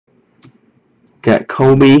Got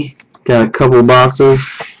Kobe. Got a couple boxes.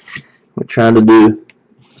 We tried to do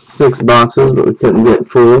 6 boxes, but we couldn't get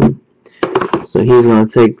full. So he's going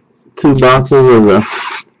to take 2 boxes as a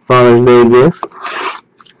Father's Day gift.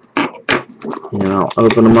 And I'll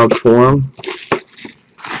open them up for him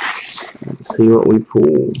and see what we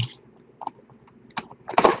pull.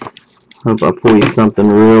 Hope I pull you something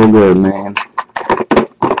real good, man.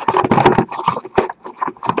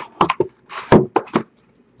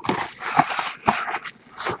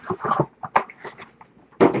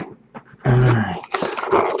 Alright.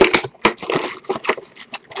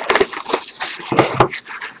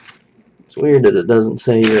 It's weird that it doesn't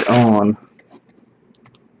say you're on.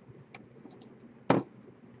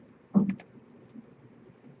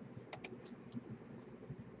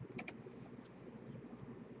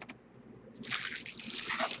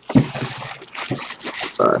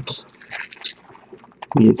 But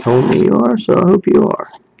you told me you are, so I hope you are.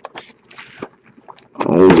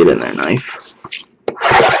 Oh, get in there, knife.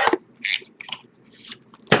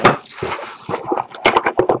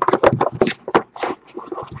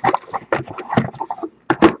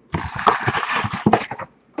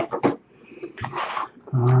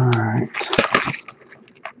 Alright.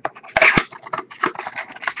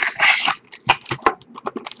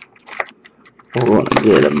 We're going to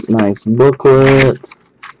get a nice booklet.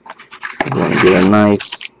 We're going to get a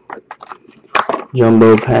nice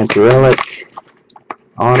jumbo patch relic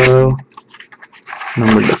auto,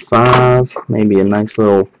 numbered to 5. Maybe a nice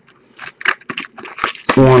little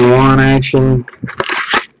 1-1 action.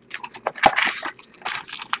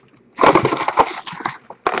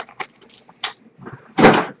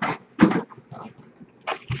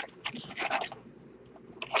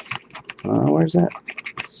 Where's that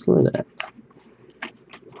slit at?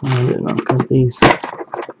 I did not cut these.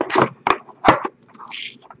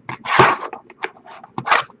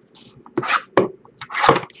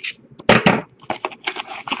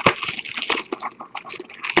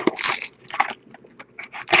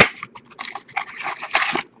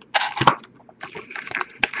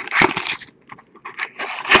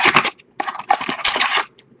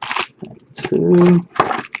 Two.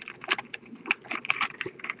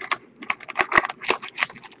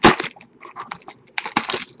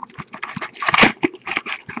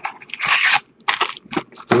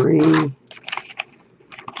 3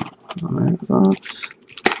 on that box.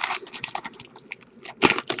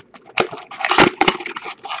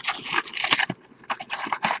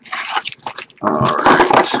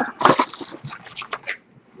 Alright.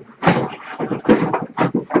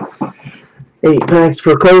 8 packs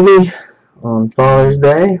for Kobe on Father's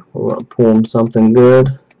Day. We're going to pull him something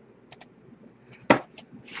good.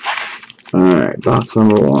 Alright, box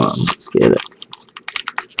number 1. Let's get it.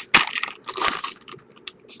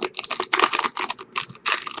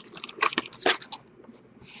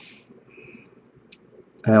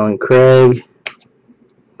 Alan Craig,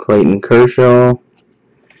 Clayton Kershaw,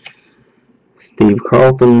 Steve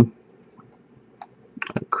Carlton,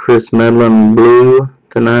 Chris Medlin blue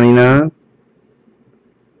 /99.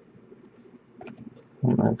 I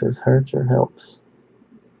don't know if this hurts or helps.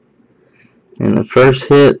 And the first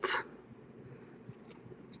hit,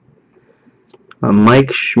 a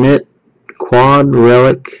Mike Schmidt quad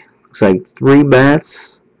relic. Looks like 3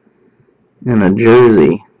 bats and a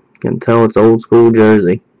jersey. You can tell it's old school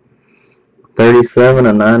jersey.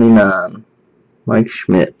 37/99. Mike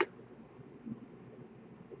Schmidt.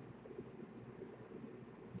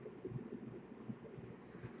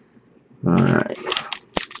 Alright.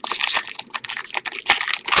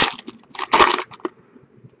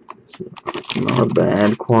 Not a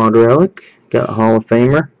bad quad relic. Got a Hall of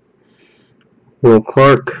Famer. Will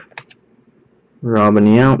Clark. Robin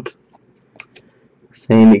Yount.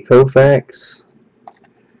 Sandy Koufax.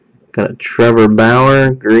 Got a Trevor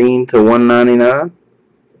Bauer, green /199.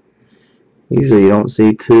 Usually you don't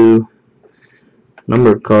see 2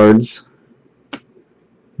 numbered cards.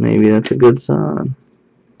 Maybe that's a good sign.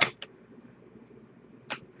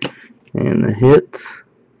 And the hit,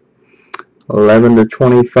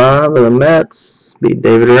 11/25 of the Mets, beat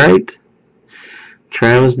David Wright.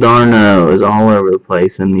 Travis d'Arnaud is all over the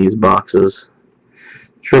place in these boxes.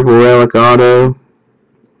 Triple relic auto,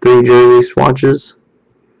 3 jersey swatches.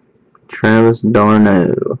 Travis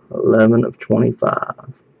d'Arnaud,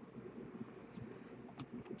 11/25.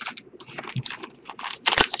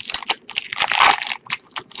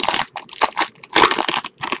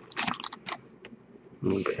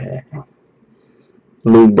 Okay.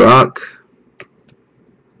 Lou Brock,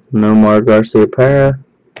 Nomar Garciaparra,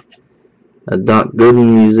 a Doc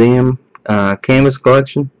Gooden Museum canvas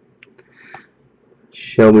collection,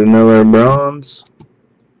 Shelby Miller bronze,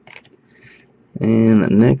 And the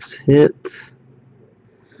next hit,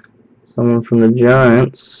 someone from the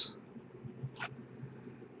Giants,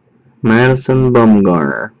 Madison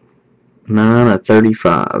Bumgarner,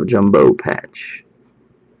 9/35 jumbo patch.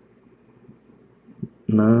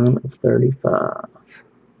 9/35.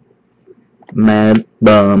 Mad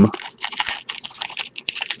Bum.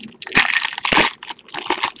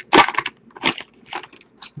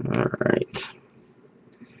 Alright.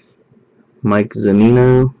 Mike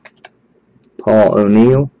Zunino, Paul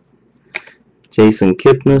O'Neill, Jason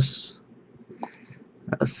Kipnis,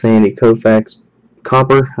 Sandy Koufax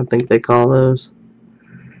Copper, I think they call those.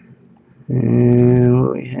 And what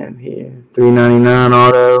do we have here? $3.99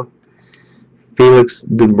 auto, Felix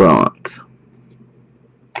Dubront.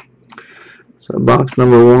 So box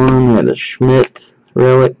number 1 had a Schmidt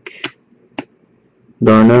relic,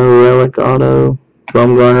 Darno relic auto,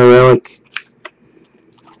 Bumgarner relic.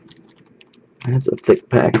 That's a thick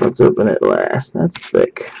pack. Let's open it last. That's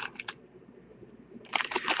thick.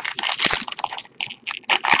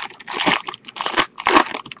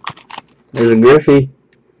 There's a Griffey.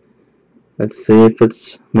 Let's see if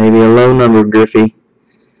it's maybe a low number Griffey.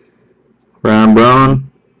 Ryan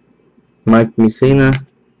Braun, Mike Mussina,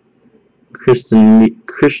 Christian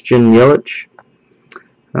Yelich.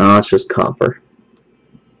 Oh, it's just copper.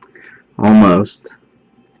 Almost.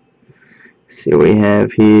 Let's see what we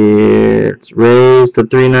have here. It's raised to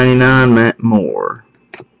 $3.99. Matt Moore.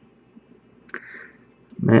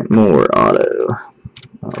 Matt Moore auto.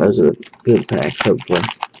 Oh, those are good packs, hopefully.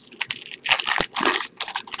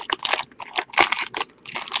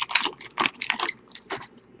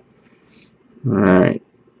 Alright.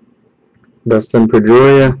 Dustin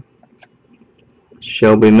Pedroia.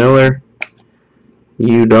 Shelby Miller.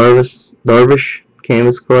 Darvish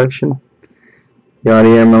Canvas Collection.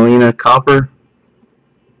 Yadier Molina Copper.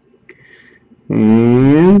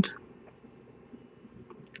 And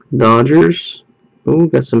Dodgers. Ooh,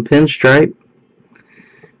 got some pinstripe.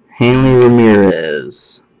 Hanley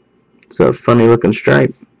Ramirez. It's a funny looking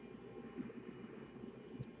stripe.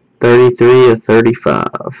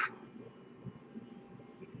 33/35.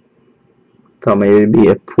 Thought maybe it'd be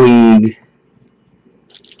a Puig.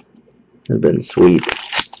 That'd been sweet.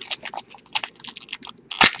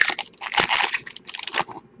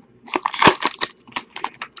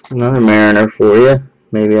 Another Mariner for you.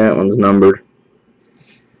 Maybe that one's numbered.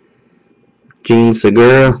 Gene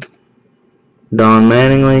Segura, Don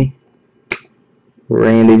Mattingly,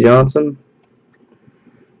 Randy Johnson.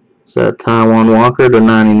 It's a Taiwan Walker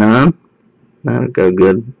 /99. That'll go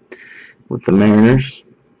good with the Mariners.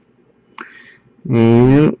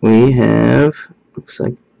 And we have, looks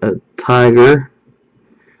like a Tiger,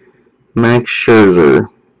 Max Scherzer.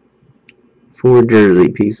 4 jersey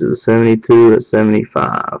pieces,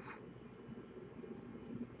 72/75.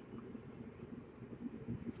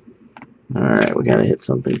 Alright, we gotta hit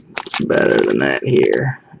something better than that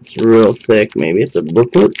here. It's real thick. Maybe it's a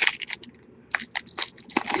booklet.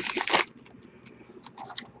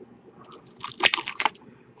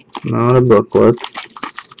 Not a booklet.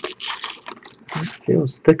 It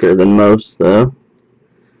feels thicker than most, though.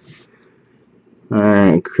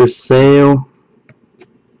 Alright, Chris Sale,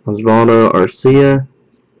 Osvaldo Arcia,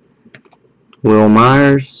 Will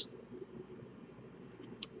Myers,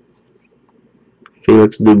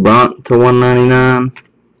 Felix Dubront /199.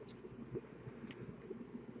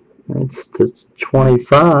 That's to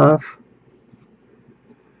 25.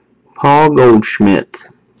 Paul Goldschmidt,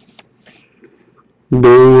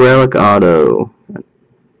 Dual Relic Auto.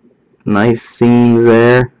 Nice seams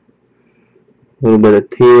there. A little bit of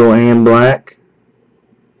teal and black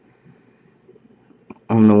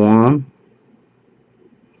on the one.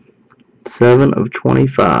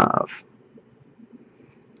 7/25.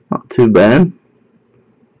 Not too bad.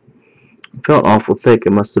 It felt awful thick.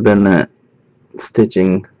 It must have been that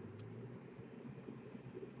stitching.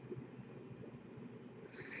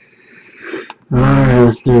 Alright,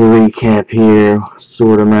 let's do a recap here.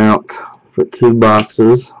 Sort them out for 2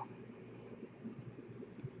 boxes.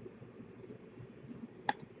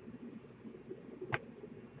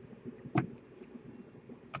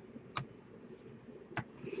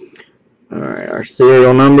 Alright, our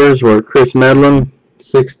serial numbers were Chris Medlin,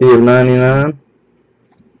 60/99.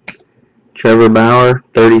 Trevor Bauer,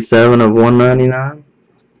 37/199.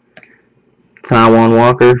 Taiwan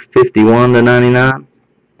Walker, 51/99.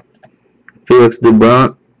 Felix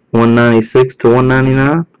Dubront,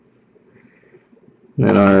 196/199.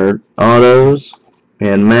 Then our autos, we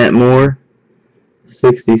had Matt Moore,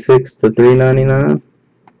 66/399.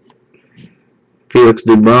 Felix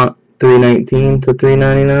Dubront,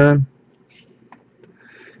 319/399.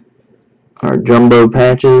 Our jumbo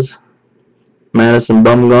patches, Madison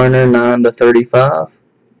Bumgarner, 9/35.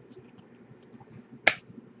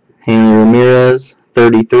 Hanley Ramirez,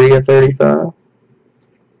 33/35.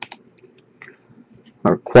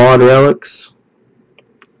 Our quad relics,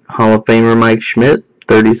 Hall of Famer Mike Schmidt,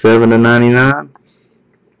 37/99.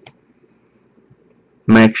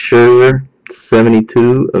 Max Scherzer,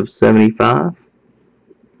 72/75.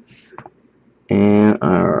 And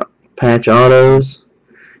our patch autos,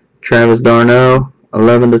 Travis d'Arnaud,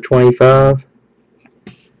 11/25.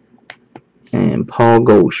 And Paul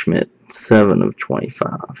Goldschmidt,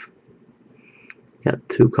 7/25. Got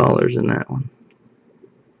 2 callers in that one.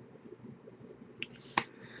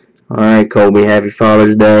 Alright, Colby, happy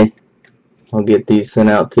Father's Day. I'll get these sent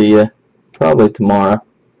out to you probably tomorrow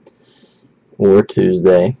or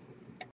Tuesday.